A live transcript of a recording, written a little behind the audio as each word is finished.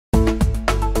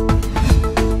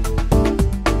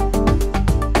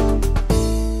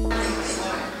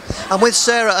I'm with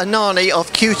Sara Anani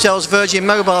of Qtel's Virgin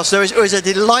Mobile service, who is a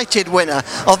delighted winner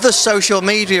of the Social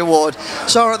Media Award.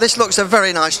 Sara, this looks a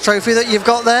very nice trophy that you've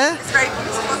got there. It's very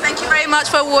beautiful. Thank you very much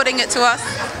for awarding it to us.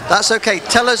 That's okay.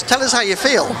 Tell us how you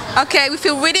feel. Okay, we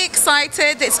feel really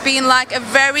excited. It's been like a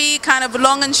very kind of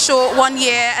long and short 1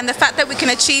 year, and the fact that we can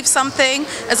achieve something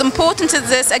as important as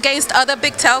this against other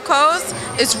big telcos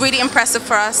is really impressive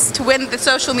for us. To win the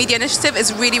social media initiative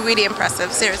is really, really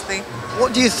impressive, seriously.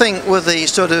 What do you think were the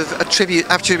sort of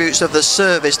attributes of the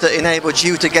service that enabled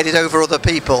you to get it over other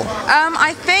people?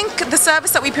 I think the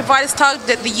service that we provide is targeted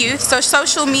at the youth. So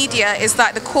social media is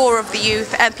like the core of the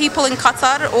youth, and people in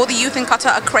Qatar, all the youth in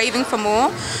Qatar, are craving for more.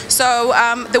 So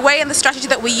the way and the strategy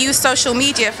that we use social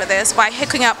media for this, by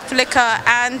hooking up Flickr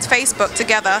and Facebook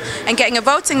together and getting a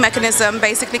voting mechanism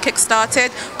basically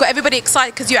kick-started, got everybody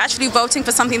excited because you're actually voting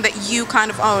for something that you kind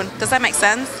of own. Does that make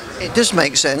sense? It does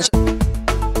make sense.